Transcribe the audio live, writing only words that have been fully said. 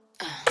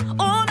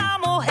Una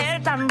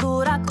mujer tan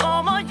dura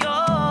como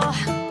yo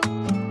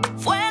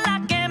fue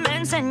la que me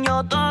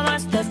enseñó todo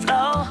este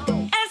flow.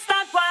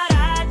 Esta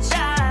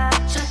guaracha,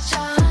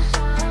 cha-cha,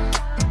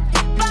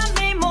 pa'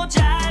 mi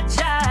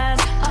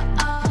muchachas.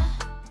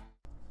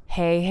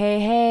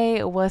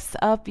 Hey, what's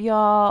up,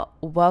 y'all?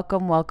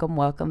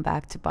 Welcome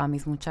back to Pa'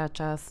 Mis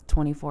Muchachas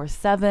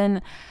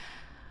 24/7.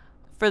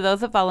 For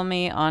those that follow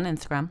me on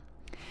Instagram,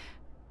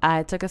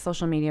 I took a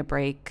social media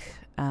break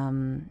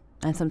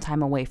and some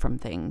time away from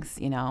things,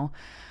 and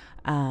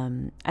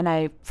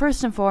I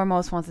first and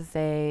foremost want to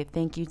say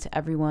thank you to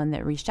everyone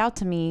that reached out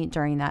to me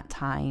during that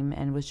time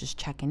and was just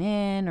checking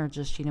in or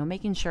just,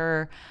 making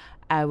sure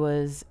I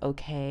was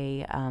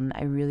okay.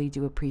 I really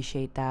do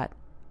appreciate that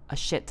a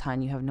shit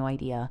ton. You have no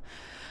idea.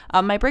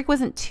 My break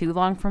wasn't too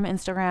long from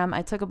Instagram.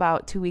 I took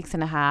about 2.5 weeks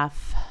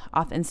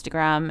off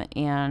Instagram,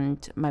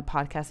 and my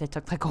podcast, I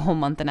took like a whole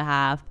month and a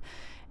half,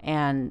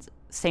 and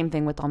same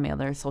thing with all my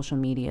other social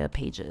media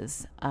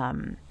pages.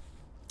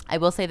 I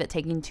will say that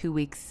taking 2.5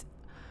 weeks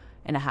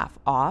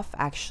off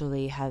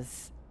actually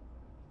has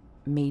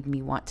made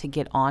me want to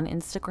get on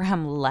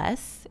Instagram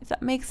less, if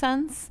that makes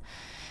sense,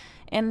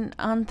 and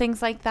on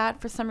things like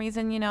that for some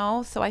reason,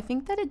 so I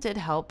think that it did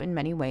help in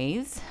many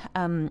ways.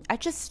 I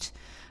just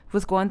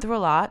was going through a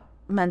lot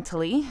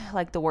mentally,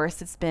 like the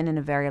worst it's been in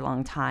a very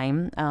long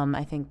time.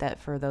 I think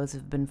that for those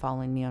who've been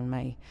following me on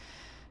my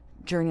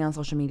journey on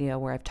social media,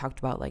 where I've talked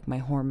about like my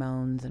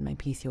hormones and my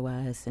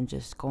PCOS and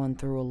just going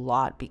through a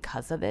lot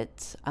because of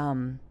it,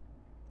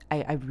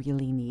 I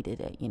really needed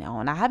it,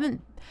 and I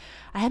haven't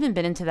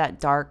been into that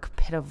dark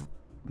pit of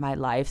my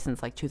life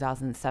since like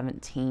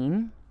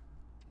 2017.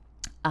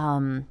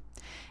 And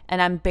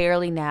I'm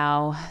barely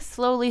now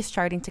slowly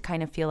starting to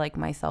kind of feel like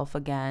myself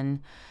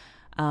again.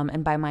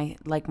 And by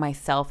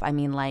myself, I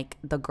mean like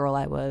the girl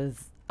I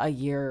was a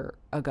year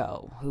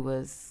ago, who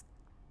was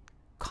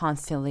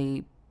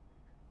constantly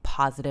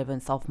positive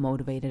and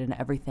self-motivated and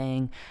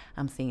everything.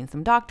 I'm seeing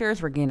some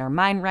doctors. We're getting our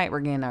mind right.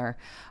 We're getting our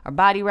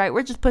body right.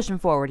 We're just pushing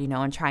forward,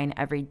 and trying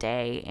every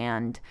day.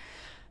 And,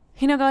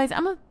 guys,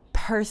 I'm a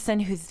person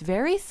who's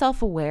very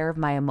self-aware of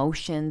my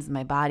emotions,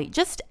 my body,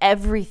 just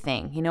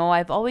everything.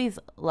 I've always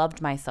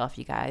loved myself,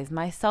 you guys.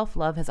 My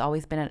self-love has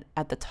always been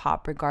at the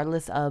top,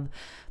 regardless of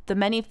the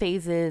many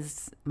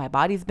phases my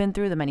body's been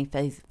through, the many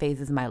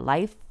phases my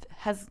life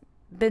has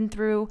been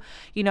through.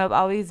 I've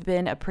always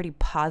been a pretty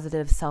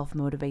positive,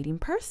 self-motivating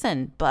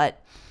person,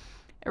 but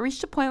I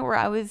reached a point where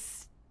I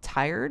was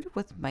tired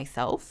with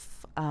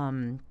myself,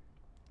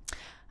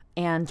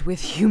 and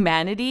with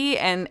humanity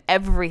and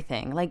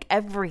everything,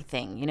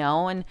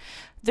 and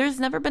there's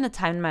never been a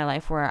time in my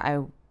life where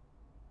I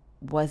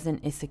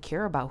wasn't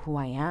insecure about who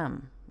I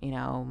am,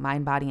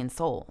 mind, body, and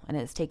soul. And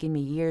it's taken me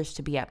years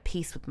to be at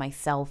peace with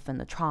myself and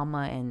the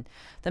trauma and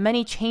the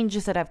many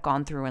changes that I've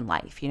gone through in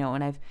life,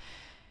 and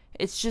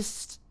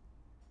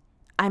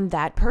I'm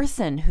that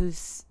person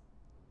who's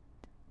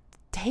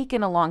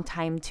taken a long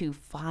time to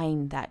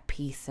find that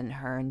peace in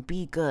her and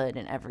be good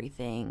in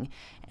everything,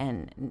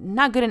 and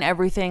not good in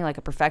everything like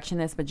a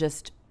perfectionist, but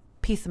just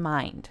peace of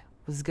mind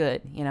was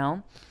good,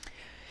 and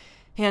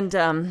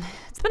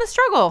it's been a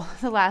struggle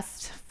the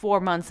last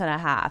 4.5 months,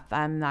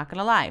 I'm not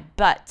gonna lie,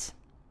 but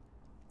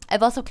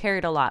I've also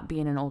carried a lot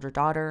being an older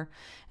daughter,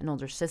 an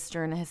older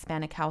sister in a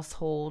Hispanic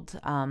household.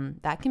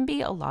 That can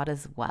be a lot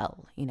as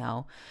well,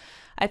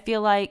 I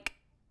feel like,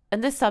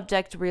 and this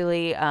subject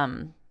really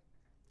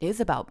is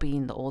about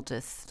being the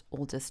oldest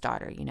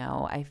daughter,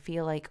 I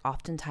feel like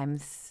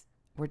oftentimes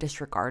we're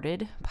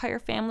disregarded by our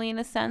family in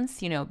a sense,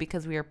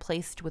 because we are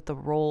placed with the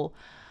role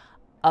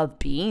of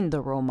being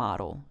the role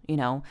model,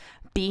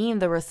 being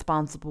the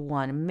responsible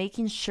one,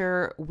 making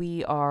sure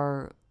we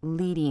are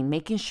leading,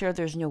 making sure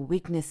there's no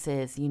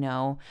weaknesses,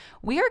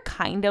 we are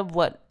kind of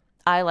what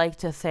I like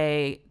to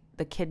say,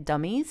 the kid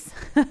dummies.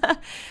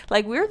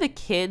 Like, we're the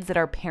kids that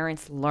our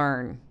parents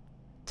learn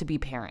to be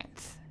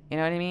parents. You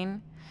know what I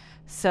mean?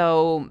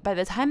 So by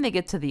the time they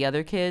get to the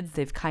other kids,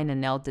 they've kind of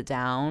nailed it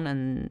down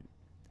and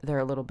they're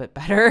a little bit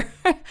better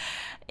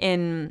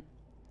in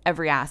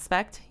every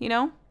aspect,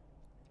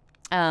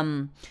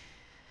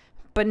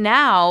 But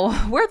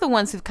now we're the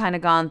ones who've kind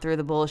of gone through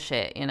the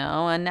bullshit,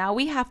 and now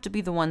we have to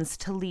be the ones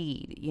to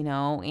lead,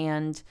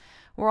 and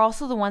we're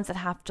also the ones that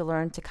have to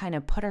learn to kind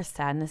of put our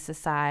sadness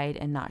aside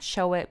and not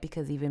show it,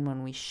 because even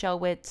when we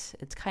show it,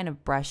 it's kind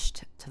of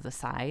brushed to the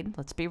side.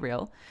 Let's be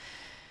real.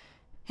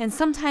 And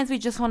sometimes we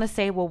just want to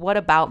say, well, what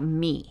about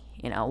me?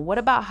 What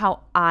about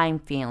how I'm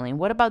feeling?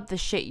 What about the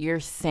shit you're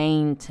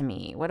saying to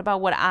me? What about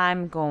what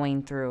I'm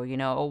going through?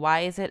 Why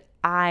is it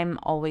I'm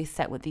always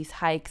set with these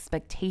high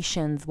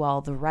expectations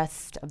while the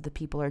rest of the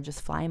people are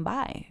just flying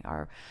by?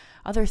 Our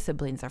other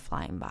siblings are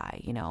flying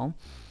by,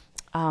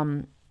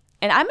 And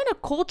I'm in a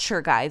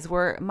culture, guys,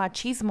 where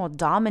machismo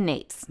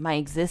dominates my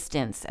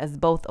existence as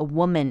both a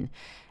woman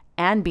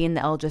and being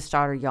the eldest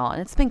daughter, y'all.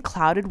 And it's been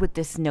clouded with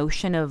this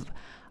notion of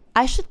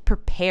I should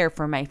prepare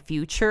for my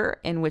future,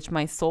 in which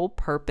my sole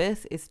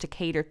purpose is to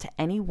cater to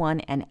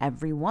anyone and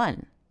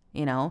everyone,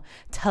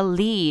 to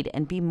lead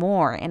and be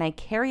more. And I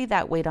carry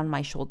that weight on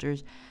my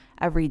shoulders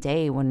every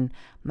day when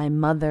my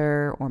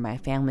mother or my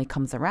family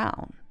comes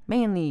around.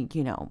 Mainly,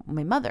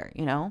 my mother,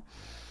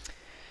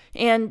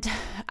 And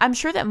I'm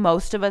sure that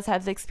most of us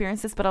have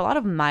experienced this, but a lot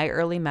of my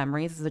early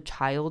memories as a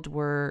child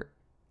were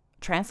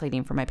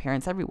translating for my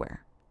parents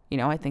everywhere.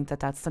 I think that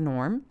that's the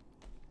norm.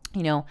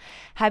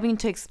 Having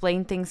to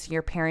explain things to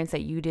your parents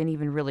that you didn't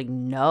even really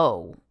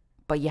know,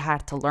 but you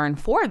had to learn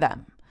for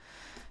them.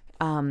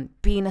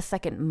 Being a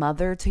second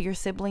mother to your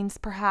siblings,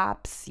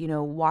 perhaps,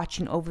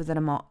 watching over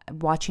them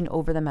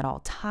at all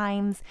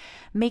times,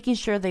 making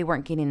sure they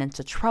weren't getting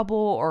into trouble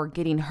or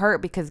getting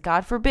hurt, because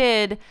God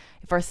forbid,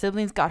 if our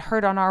siblings got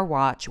hurt on our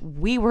watch,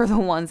 we were the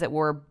ones that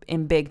were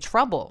in big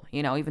trouble,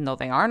 even though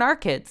they aren't our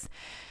kids.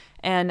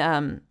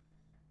 And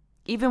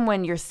even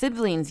when your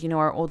siblings,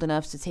 are old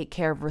enough to take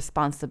care of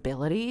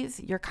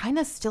responsibilities, you're kind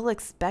of still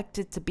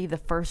expected to be the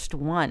first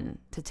one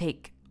to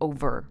take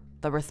over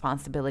the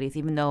responsibilities,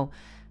 even though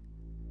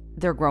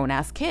they're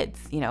grown-ass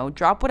kids.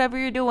 Drop whatever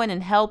you're doing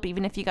and help,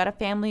 even if you got a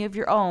family of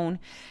your own.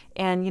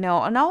 And, and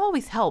I'll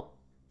always help,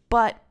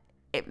 but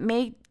it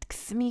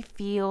makes me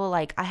feel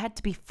like I had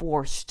to be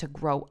forced to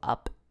grow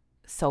up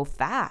so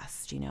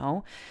fast,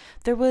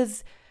 There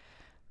was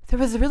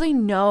really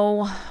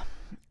no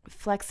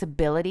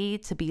flexibility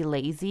to be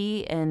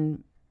lazy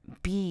and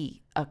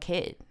be a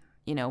kid.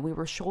 We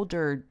were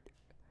shouldered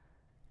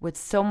with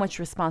so much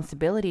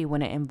responsibility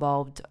when it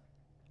involved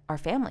our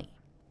family.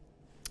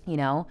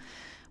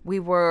 We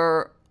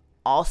were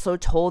also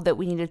told that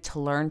we needed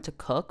to learn to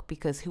cook,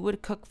 because who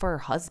would cook for our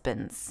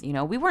husbands?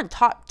 We weren't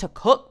taught to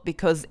cook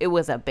because it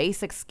was a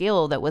basic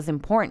skill that was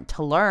important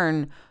to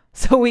learn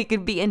so we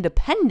could be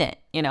independent.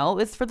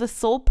 It's for the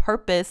sole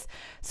purpose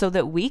so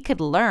that we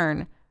could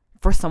learn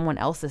for someone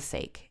else's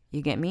sake.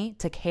 You get me?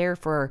 To care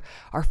for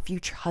our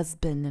future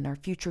husband and our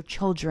future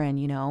children,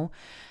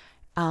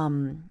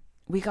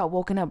 We got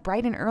woken up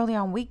bright and early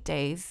on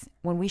weekdays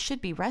when we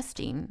should be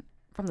resting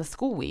from the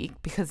school week,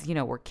 because,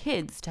 we're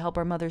kids, to help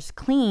our mothers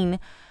clean.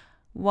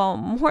 Well,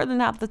 more than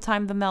half the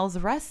time the males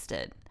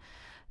rested,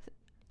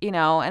 and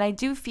I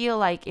do feel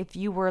like if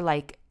you were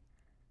like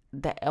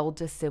the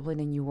eldest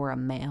sibling and you were a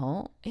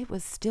male, it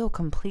was still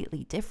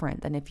completely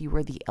different than if you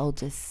were the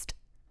eldest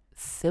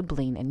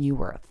sibling and you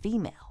were a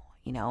female,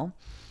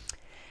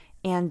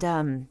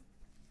 And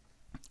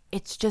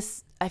it's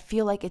just, I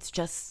feel like it's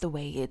just the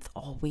way it's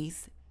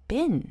always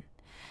been.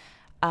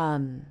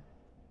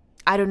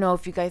 I don't know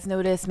if you guys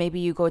notice,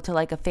 maybe you go to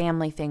like a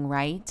family thing,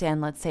 right?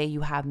 And let's say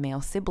you have male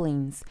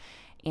siblings,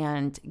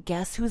 and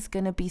guess who's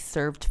going to be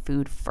served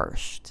food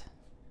first?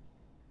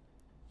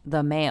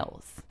 The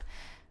males.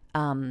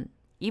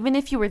 Even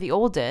if you were the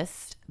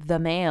oldest, the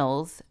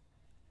males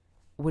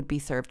would be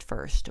served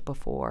first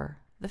before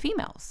the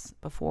females,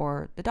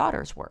 before the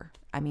daughters were.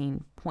 I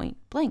mean, point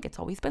blank, it's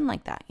always been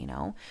like that,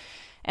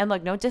 And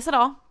look, no diss at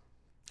all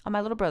on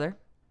my little brother,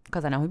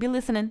 because I know he'll be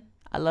listening.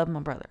 I love my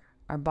brother.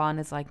 Our bond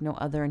is like no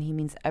other, and he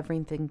means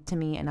everything to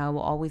me, and I will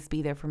always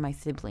be there for my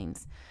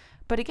siblings.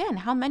 But again,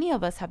 how many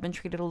of us have been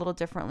treated a little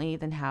differently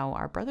than how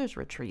our brothers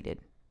were treated,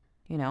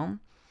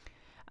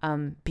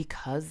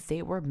 because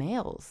they were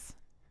males.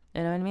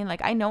 You know what I mean?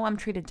 Like, I know I'm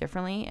treated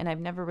differently, and I've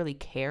never really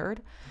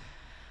cared,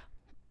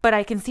 but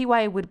I can see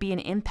why it would be an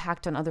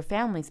impact on other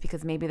families,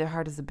 because maybe their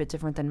heart is a bit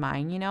different than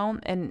mine,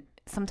 And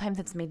sometimes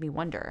it's made me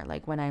wonder,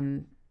 like when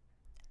I'm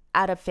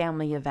at a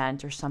family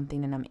event or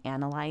something and I'm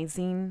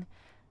analyzing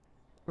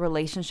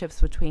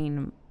relationships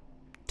between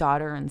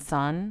daughter and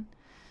son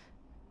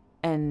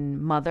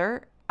and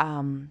mother,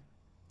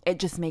 it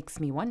just makes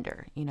me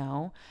wonder,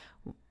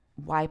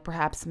 why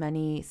perhaps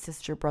many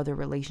sister-brother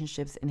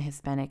relationships in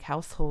Hispanic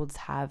households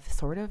have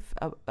sort of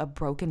a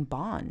broken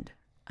bond.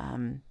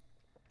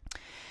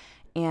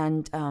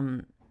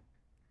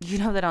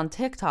 That on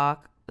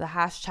TikTok, the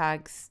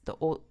hashtag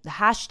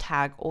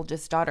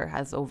oldest daughter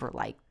has over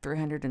like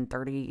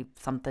 330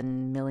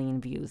 something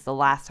million views. The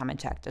last time I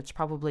checked, it's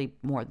probably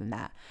more than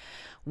that,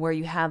 where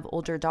you have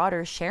older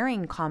daughters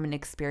sharing common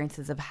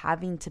experiences of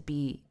having to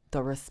be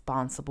the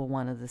responsible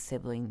one of the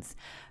siblings,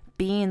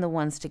 being the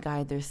ones to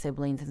guide their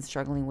siblings and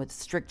struggling with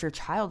stricter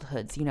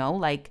childhoods,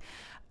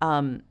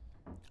 I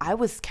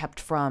was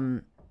kept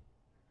from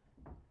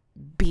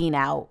being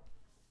out.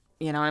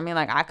 You know what I mean?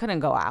 Like, I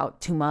couldn't go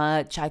out too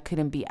much. I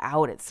couldn't be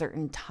out at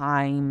certain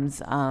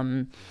times.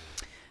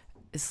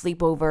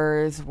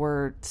 Sleepovers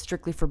were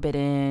strictly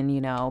forbidden,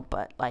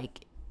 but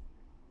like,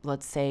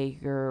 let's say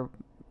your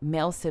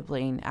male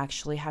sibling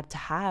actually got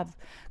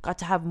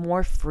to have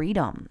more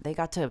freedom. They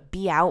got to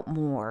be out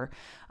more.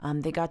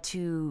 They got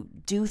to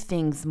do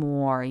things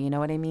more, you know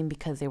what I mean?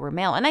 Because they were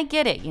male. And I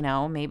get it,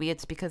 maybe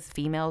it's because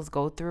females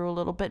go through a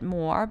little bit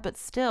more, but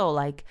still,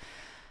 like,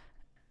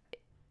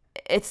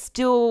 it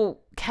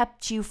still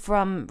kept you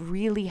from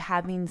really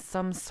having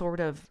some sort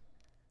of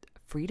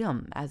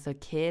freedom as a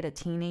kid, a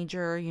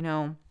teenager,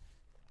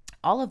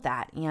 all of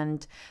that.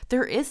 And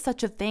there is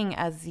such a thing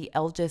as the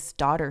eldest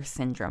daughter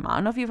syndrome. I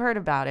don't know if you've heard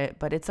about it,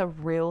 but it's a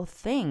real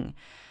thing.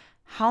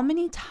 How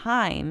many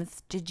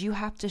times did you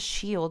have to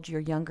shield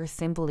your younger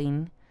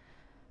sibling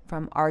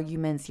from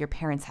arguments your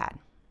parents had?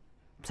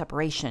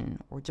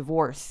 separation or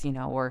divorce,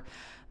 or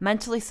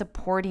mentally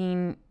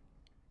supporting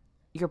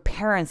your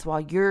parents while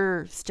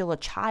you're still a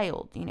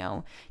child,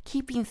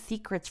 keeping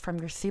secrets from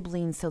your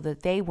siblings so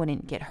that they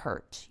wouldn't get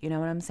hurt. You know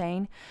what I'm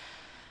saying?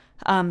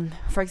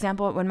 For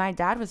example, when my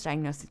dad was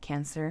diagnosed with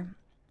cancer,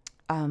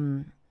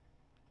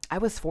 I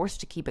was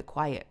forced to keep it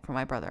quiet from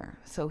my brother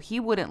so he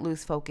wouldn't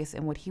lose focus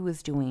in what he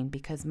was doing,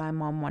 because my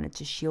mom wanted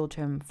to shield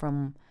him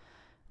from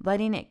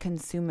letting it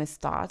consume his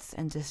thoughts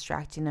and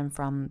distracting him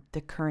from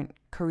the current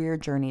career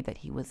journey that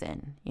he was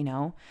in,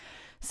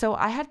 So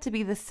I had to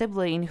be the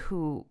sibling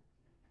who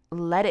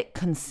let it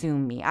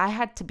consume me. I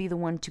had to be the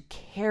one to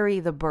carry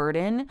the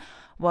burden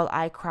while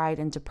I cried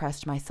and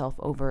depressed myself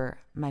over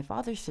my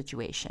father's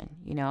situation,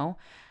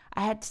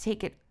 I had to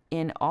take it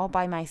in all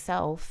by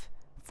myself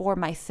for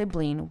my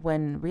sibling,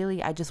 when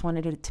really I just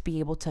wanted it to be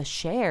able to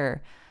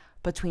share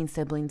between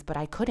siblings, but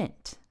I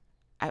couldn't.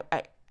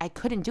 I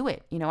couldn't do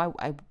it.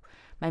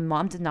 My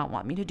mom did not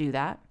want me to do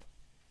that.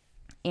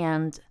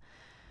 And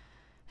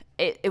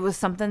it was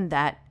something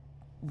that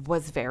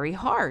was very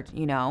hard,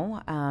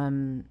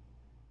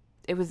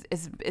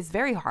 it's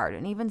very hard.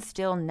 And even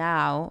still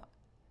now,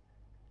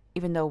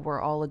 even though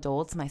we're all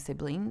adults, my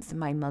siblings,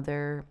 my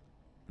mother,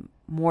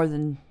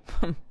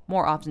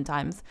 more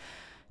oftentimes,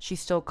 she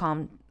still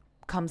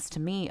comes to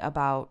me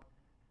about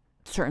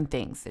certain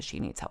things that she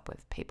needs help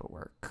with,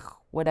 paperwork,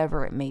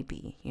 whatever it may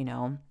be,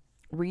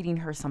 reading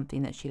her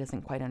something that she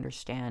doesn't quite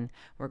understand,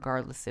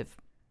 regardless if,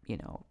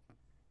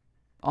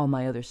 all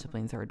my other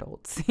siblings are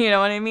adults, you know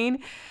what I mean?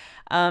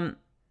 And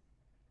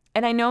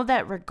I know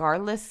that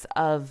regardless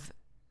of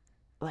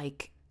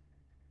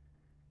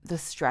the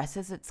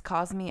stresses it's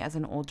caused me as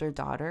an older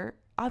daughter,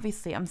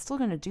 obviously I'm still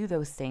going to do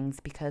those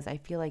things, because I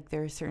feel like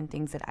there are certain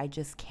things that I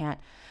just can't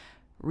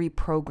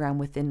reprogram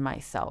within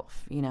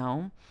myself,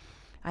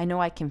 I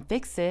know I can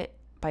fix it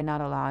by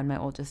not allowing my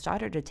oldest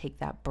daughter to take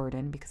that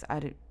burden, because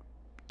I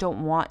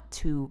don't want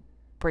to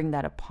bring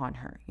that upon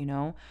her,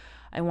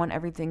 I want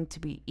everything to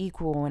be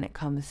equal when it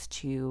comes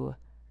to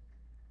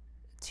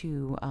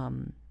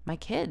my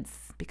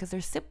kids, because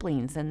they're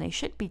siblings and they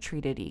should be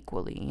treated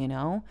equally,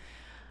 and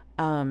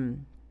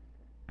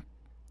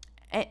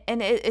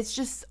it's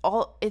just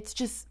all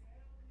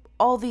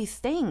these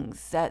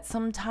things that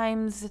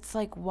sometimes it's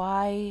like,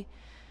 why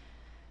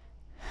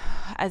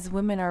as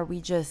women are we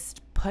just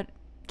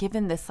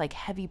given this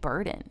heavy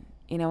burden?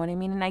 You know what I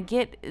mean? And I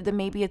get that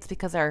maybe it's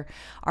because our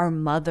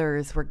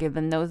mothers were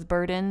given those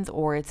burdens,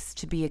 or it's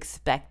to be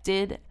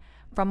expected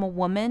from a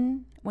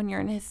woman when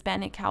you're in a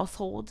Hispanic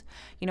household.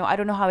 I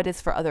don't know how it is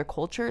for other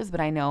cultures,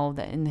 but I know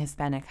that in the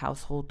Hispanic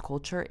household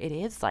culture, it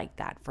is like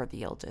that for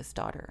the eldest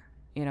daughter.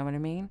 You know what I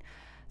mean?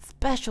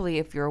 Especially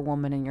if you're a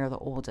woman and you're the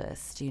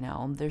oldest,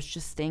 there's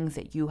just things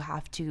that you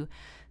have to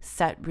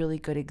set really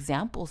good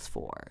examples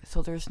for.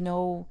 So there's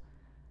no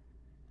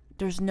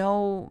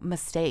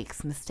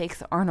mistakes.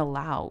 Mistakes aren't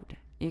allowed.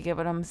 You get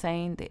what I'm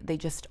saying? They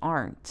just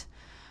aren't.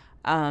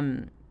 They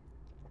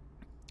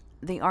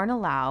aren't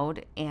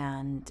allowed,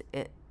 and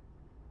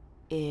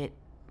it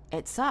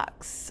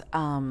sucks.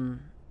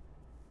 I'm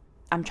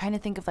trying to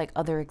think of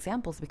other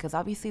examples, because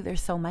obviously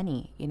there's so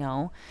many,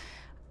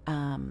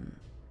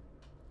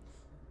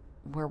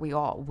 where we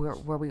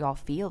all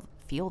feel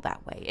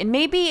that way. And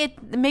maybe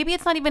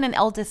it's not even an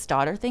eldest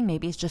daughter thing.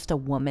 Maybe it's just a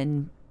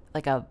woman,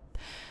 a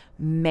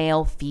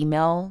male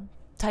female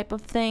type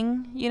of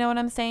thing. You know what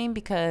I'm saying?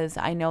 Because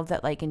I know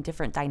that in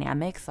different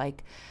dynamics,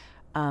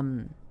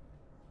 other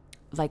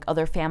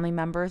family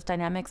members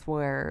dynamics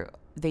where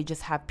they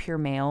just have pure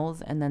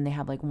males and then they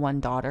have one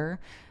daughter,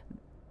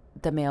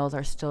 the males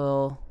are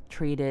still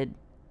treated,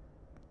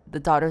 the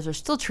daughters are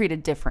still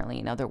treated differently,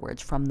 in other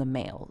words, from the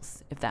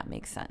males, if that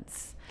makes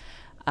sense.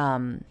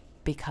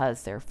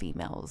 Because they're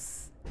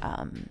females,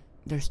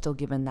 they're still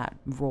given that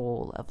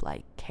role of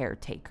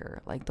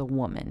caretaker, the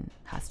woman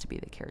has to be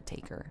the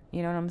caretaker.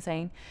 You know what I'm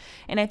saying?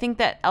 And I think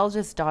that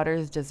eldest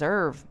daughters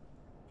deserve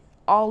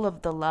all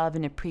of the love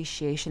and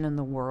appreciation in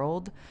the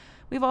world.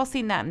 We've all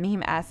seen that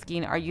meme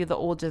asking, are you the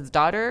oldest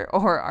daughter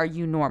or are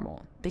you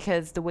normal?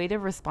 Because the weight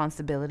of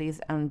responsibilities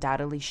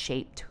undoubtedly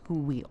shaped who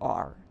we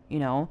are.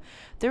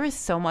 There is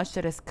so much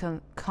that is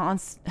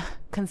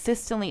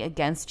consistently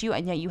against you,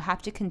 and yet you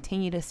have to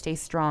continue to stay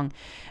strong.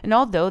 And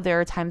although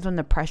there are times when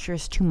the pressure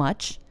is too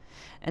much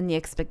and the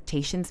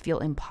expectations feel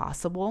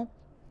impossible,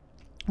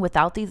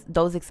 without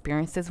those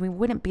experiences, we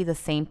wouldn't be the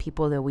same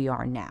people that we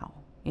are now.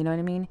 You know what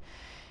I mean?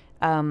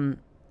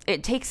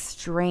 It takes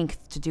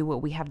strength to do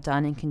what we have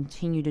done and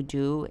continue to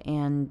do.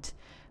 And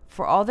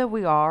for all that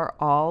we are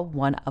all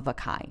one of a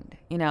kind,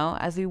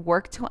 as we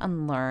work to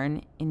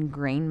unlearn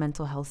ingrained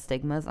mental health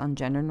stigmas on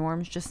gender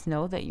norms, just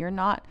know that you're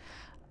not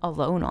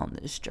alone on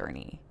this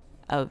journey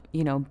of,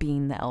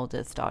 being the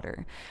eldest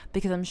daughter.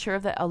 Because I'm sure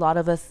that a lot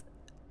of us,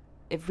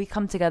 if we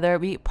come together,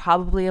 we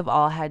probably have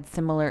all had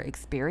similar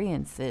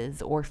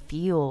experiences or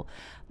feel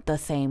the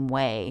same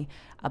way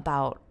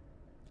about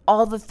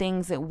all the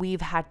things that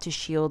we've had to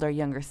shield our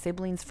younger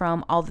siblings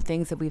from, all the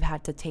things that we've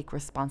had to take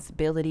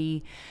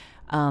responsibility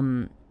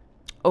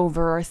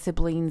over our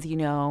siblings,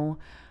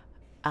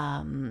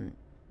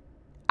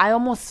 I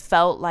almost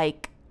felt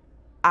like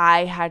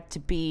I had to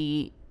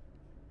be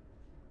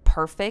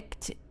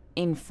perfect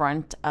in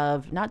front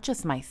of not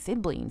just my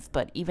siblings,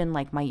 but even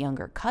like my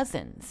younger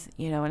cousins,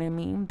 you know what I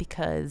mean?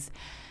 Because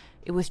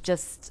it was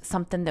just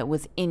something that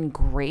was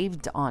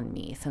engraved on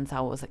me since I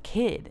was a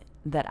kid,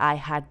 that I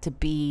had to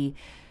be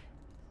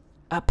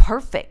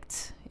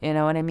perfect, you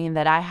know what I mean?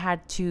 That I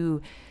had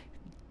to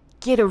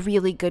get a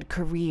really good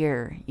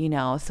career, you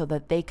know, so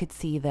that they could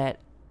see that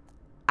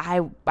I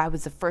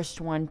was the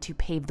first one to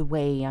pave the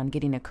way on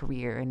getting a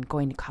career and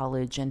going to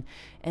college and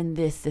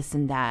this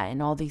and that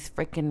and all these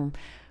freaking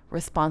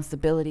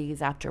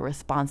responsibilities after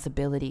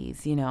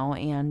responsibilities, you know,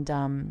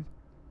 and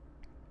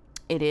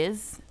it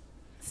is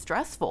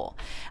stressful.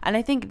 And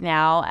I think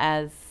now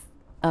as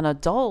an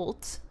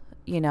adult,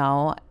 you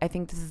know, I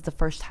think this is the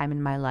first time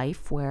in my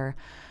life where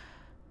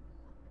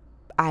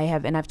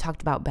and I've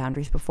talked about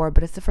boundaries before,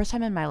 but it's the first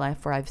time in my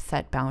life where I've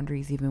set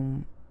boundaries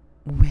even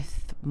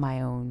with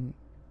my own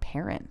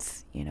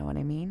parents, you know what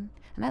I mean?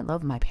 And I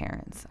love my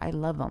parents. I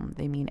love them.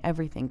 They mean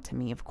everything to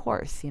me, of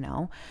course, you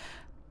know.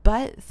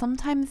 But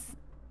sometimes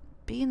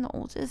being the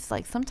oldest,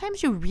 like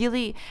sometimes you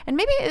really, and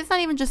maybe it's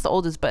not even just the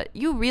oldest, but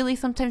you really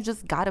sometimes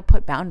just got to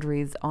put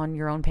boundaries on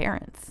your own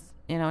parents,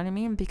 you know what I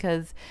mean?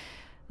 Because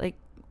like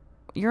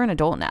you're an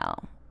adult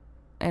now,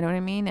 you know what I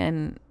mean?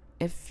 And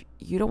if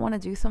you don't want to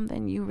do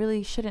something, you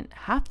really shouldn't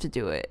have to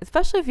do it,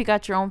 especially if you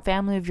got your own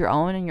family of your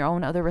own and your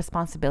own other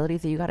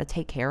responsibilities that you got to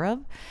take care of.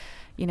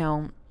 You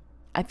know,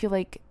 I feel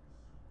like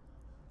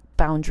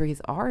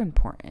boundaries are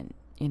important,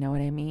 you know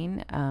what I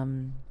mean?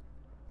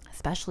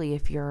 Especially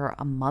if you're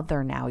a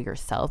mother now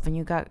yourself and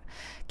you got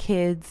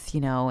kids,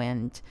 you know,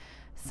 and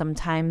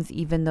sometimes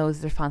even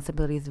those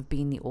responsibilities of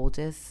being the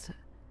oldest,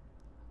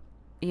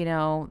 you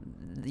know,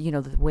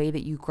 the way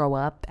that you grow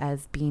up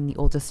as being the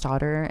oldest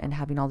daughter and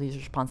having all these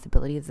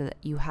responsibilities that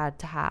you had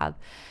to have,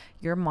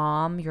 your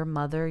mom, your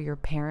mother, your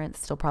parents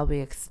still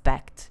probably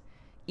expect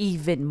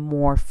even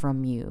more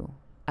from you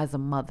as a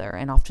mother.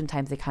 And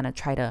oftentimes they kind of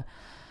try to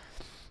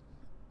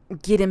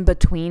get in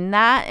between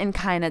that and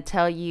kind of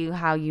tell you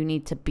how you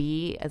need to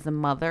be as a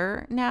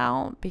mother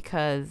now,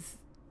 because,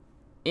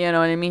 you know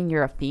what I mean,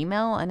 you're a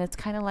female, and it's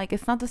kind of like,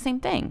 it's not the same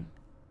thing.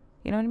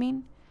 You know what I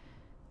mean?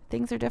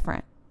 Things are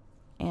different.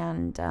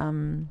 And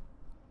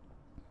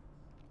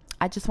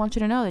I just want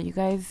you to know that you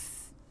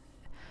guys,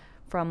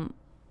 from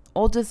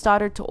oldest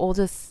daughter to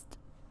oldest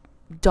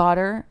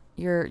daughter,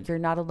 you're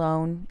not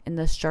alone in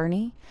this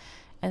journey.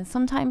 And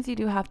sometimes you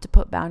do have to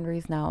put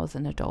boundaries now as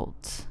an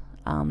adult,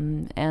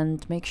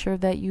 and make sure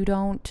that you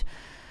don't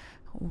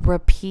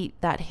repeat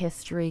that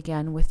history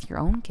again with your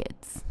own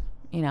kids,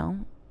 you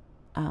know,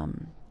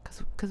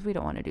 because we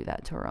don't want to do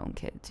that to our own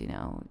kids, you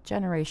know.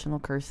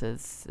 Generational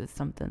curses is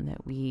something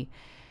that we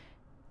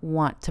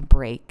want to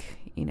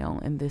break, you know,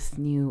 in this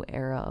new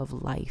era of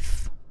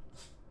life.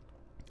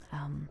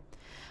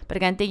 But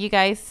again, thank you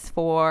guys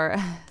for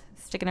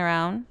sticking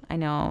around. I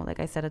know, like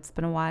I said, it's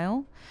been a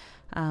while.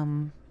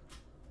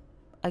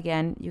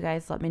 Again, you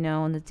guys let me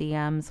know in the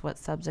DMs what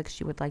subjects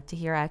you would like to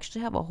hear. I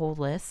actually have a whole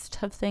list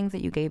of things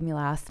that you gave me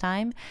last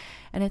time,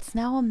 and it's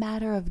now a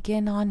matter of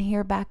getting on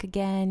here back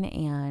again.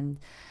 And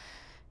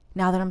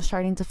now that I'm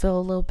starting to feel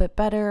a little bit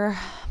better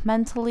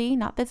mentally,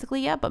 not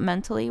physically yet, but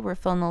mentally, we're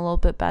feeling a little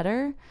bit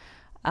better.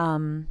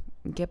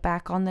 Get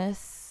back on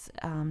this,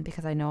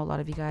 because I know a lot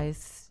of you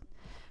guys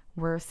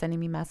were sending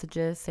me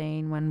messages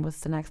saying, when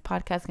was the next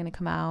podcast going to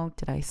come out?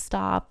 Did I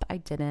stop? I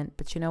didn't.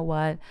 But you know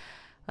what?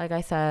 Like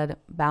I said,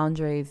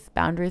 boundaries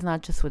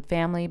not just with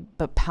family,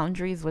 but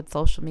boundaries with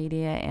social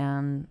media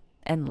and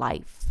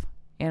life.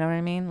 You know what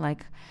I mean?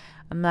 Like,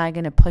 I'm not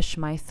going to push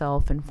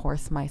myself and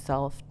force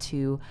myself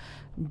to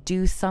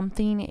do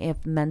something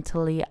if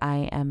mentally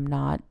I am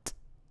not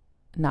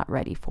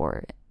ready for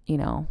it, you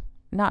know.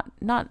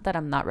 Not that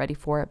I'm not ready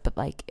for it, but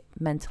like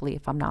mentally,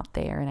 if I'm not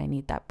there and I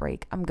need that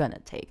break, I'm gonna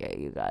take it,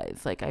 you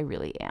guys. Like, I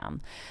really am.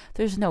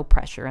 There's no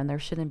pressure, and there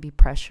shouldn't be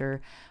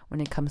pressure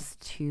when it comes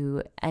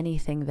to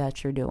anything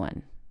that you're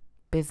doing.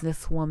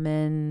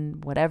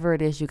 Businesswoman, whatever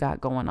it is you got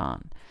going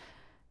on.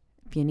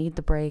 If you need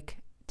the break,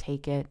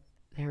 take it.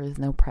 There is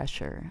no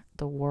pressure.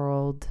 The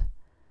world,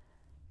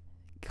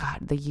 God,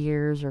 the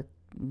years are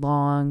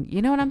long.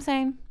 You know what I'm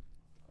saying?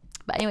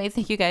 But anyways,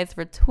 thank you guys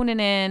for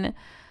tuning in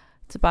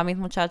to Bami's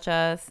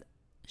Muchachas.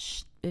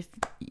 If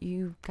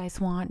you guys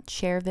want,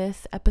 share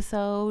this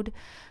episode,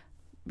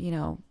 you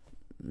know,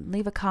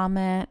 leave a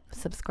comment,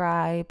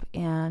 subscribe,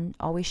 and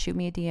always shoot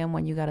me a DM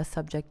when you got a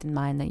subject in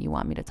mind that you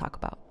want me to talk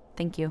about.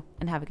 Thank you,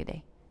 and have a good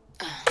day.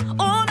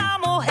 Una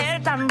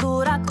mujer tan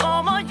dura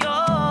como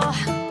yo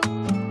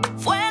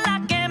fue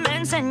la que me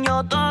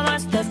enseñó todo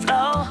este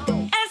flow.